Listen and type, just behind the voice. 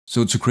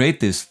So to create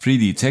this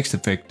 3D text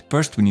effect,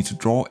 first we need to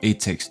draw a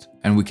text.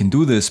 And we can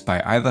do this by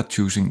either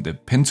choosing the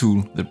pen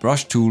tool, the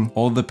brush tool,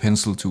 or the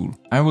pencil tool.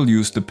 I will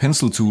use the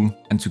pencil tool,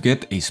 and to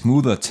get a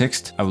smoother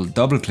text, I will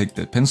double click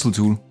the pencil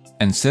tool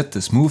and set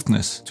the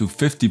smoothness to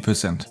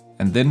 50%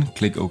 and then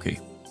click OK.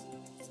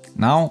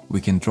 Now we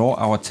can draw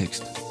our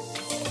text.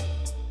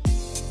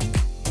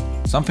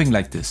 Something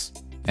like this.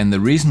 And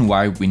the reason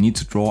why we need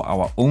to draw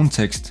our own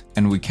text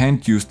and we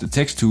can't use the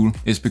text tool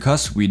is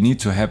because we need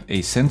to have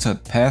a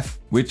centered path,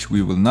 which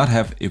we will not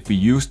have if we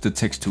use the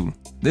text tool.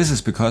 This is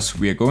because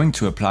we are going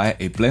to apply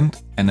a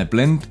blend, and a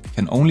blend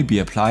can only be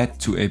applied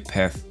to a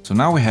path. So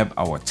now we have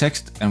our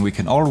text and we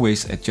can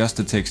always adjust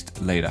the text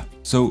later.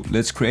 So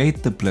let's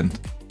create the blend.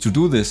 To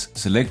do this,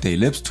 select the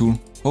ellipse tool,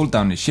 hold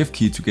down the shift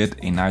key to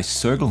get a nice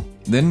circle,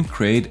 then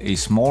create a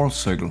small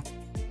circle.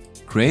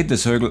 Create the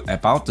circle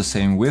about the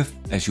same width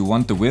as you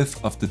want the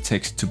width of the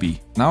text to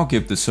be. Now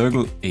give the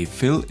circle a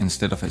fill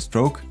instead of a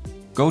stroke.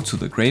 Go to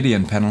the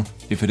gradient panel.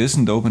 If it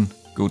isn't open,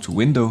 go to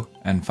Window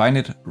and find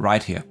it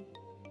right here.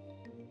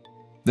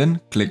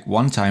 Then click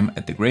one time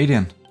at the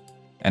gradient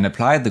and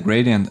apply the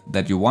gradient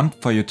that you want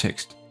for your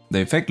text.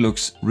 The effect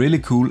looks really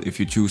cool if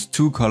you choose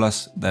two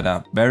colors that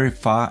are very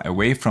far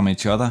away from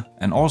each other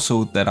and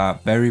also that are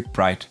very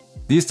bright.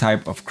 These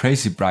type of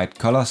crazy bright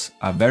colors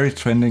are very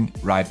trending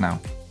right now.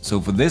 So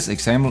for this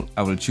example,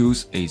 I will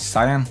choose a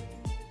cyan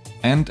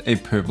and a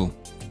purple.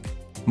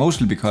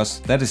 Mostly because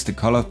that is the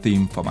color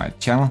theme for my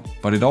channel,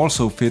 but it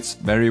also fits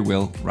very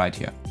well right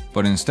here.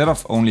 But instead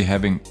of only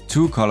having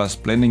two colors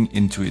blending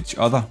into each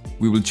other,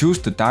 we will choose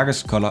the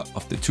darkest color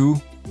of the two,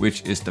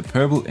 which is the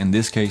purple in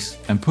this case,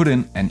 and put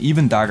in an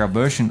even darker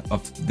version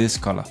of this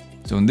color.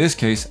 So in this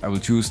case, I will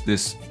choose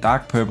this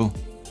dark purple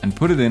and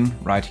put it in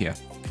right here.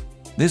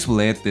 This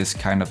will add this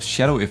kind of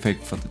shadow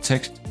effect for the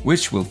text,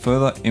 which will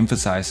further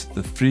emphasize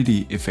the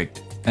 3D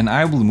effect. And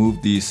I will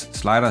move these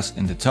sliders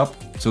in the top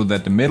so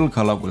that the middle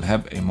color will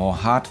have a more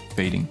hard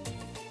fading.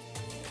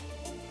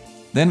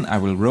 Then I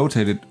will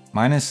rotate it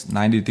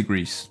 -90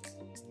 degrees.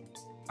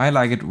 I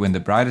like it when the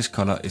brightest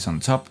color is on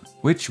top,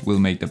 which will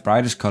make the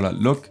brightest color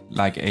look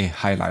like a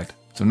highlight.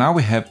 So now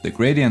we have the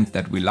gradient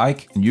that we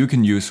like, and you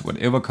can use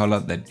whatever color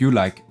that you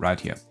like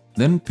right here.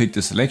 Then pick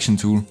the selection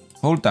tool,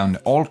 hold down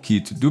the Alt key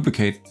to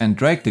duplicate and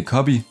drag the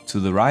copy to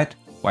the right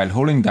while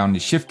holding down the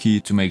Shift key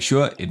to make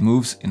sure it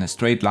moves in a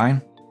straight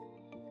line.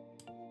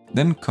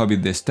 Then copy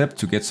this step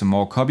to get some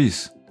more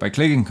copies by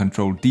clicking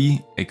Ctrl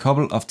D a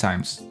couple of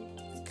times.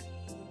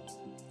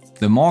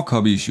 The more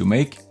copies you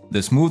make,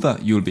 the smoother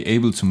you will be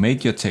able to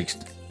make your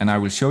text, and I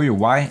will show you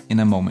why in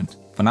a moment.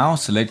 For now,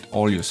 select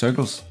all your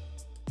circles,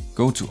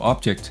 go to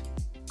Object,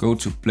 go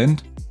to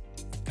Blend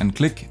and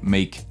click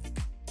Make.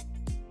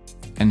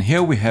 And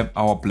here we have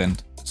our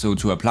blend. So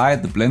to apply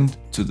the blend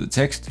to the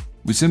text,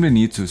 we simply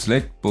need to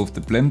select both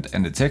the blend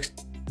and the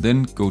text,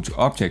 then go to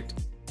Object,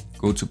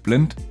 go to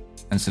Blend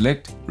and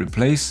select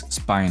Replace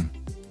Spine.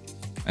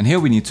 And here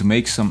we need to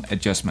make some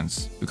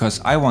adjustments,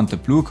 because I want the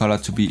blue color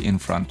to be in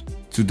front.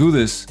 To do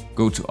this,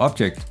 go to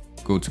Object,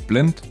 go to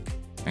Blend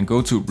and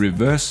go to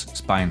Reverse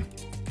Spine.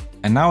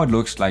 And now it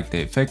looks like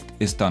the effect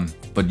is done.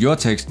 But your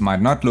text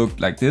might not look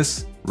like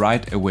this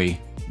right away.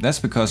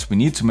 That's because we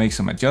need to make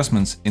some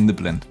adjustments in the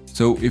blend.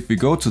 So if we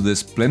go to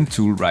this blend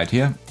tool right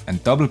here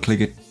and double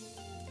click it,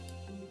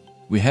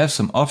 we have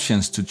some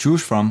options to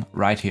choose from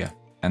right here.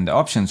 And the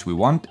options we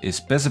want is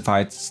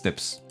specified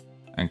steps.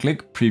 And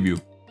click preview.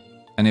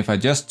 And if I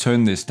just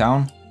turn this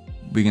down,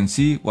 we can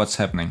see what's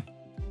happening.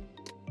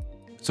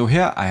 So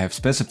here I have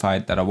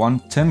specified that I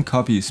want 10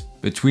 copies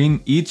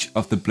between each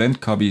of the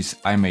blend copies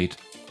I made.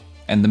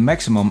 And the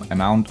maximum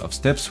amount of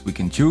steps we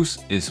can choose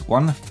is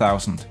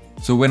 1000.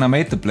 So when I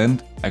made the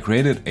blend, I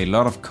created a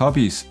lot of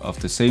copies of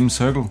the same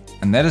circle,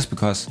 and that is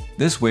because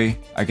this way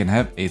I can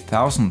have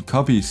 1000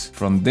 copies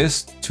from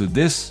this to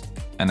this,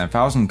 and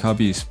 1000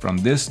 copies from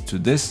this to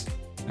this,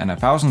 and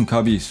 1000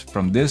 copies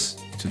from this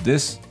to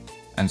this,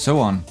 and so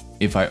on.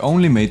 If I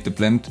only made the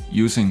blend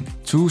using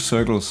two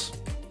circles,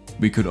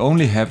 we could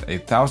only have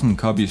 1000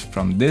 copies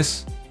from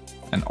this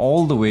and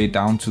all the way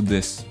down to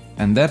this,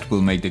 and that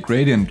will make the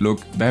gradient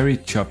look very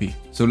choppy.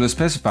 So let's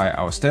specify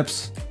our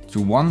steps to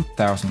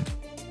 1000.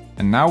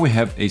 And now we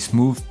have a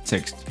smooth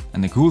text.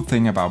 And the cool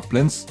thing about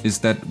blends is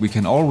that we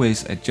can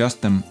always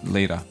adjust them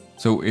later.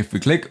 So if we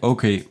click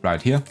OK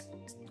right here,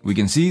 we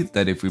can see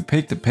that if we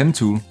pick the pen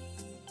tool,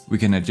 we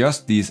can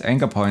adjust these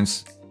anchor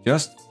points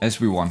just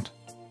as we want.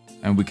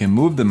 And we can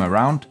move them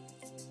around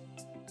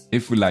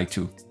if we like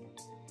to.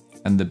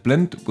 And the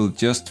blend will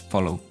just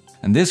follow.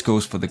 And this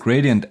goes for the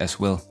gradient as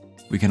well.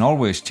 We can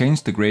always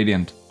change the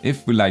gradient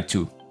if we like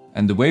to.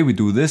 And the way we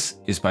do this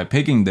is by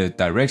picking the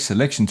direct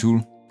selection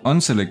tool,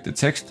 unselect the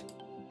text,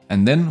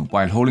 and then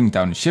while holding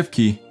down the Shift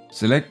key,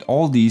 select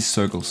all these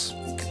circles.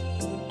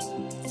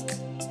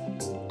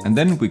 And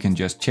then we can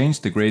just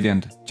change the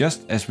gradient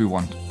just as we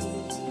want.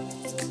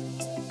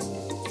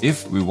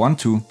 If we want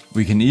to,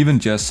 we can even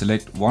just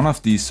select one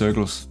of these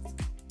circles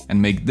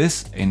and make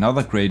this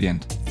another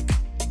gradient.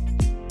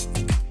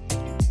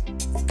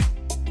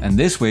 And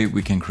this way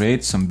we can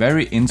create some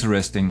very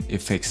interesting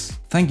effects.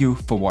 Thank you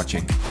for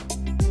watching.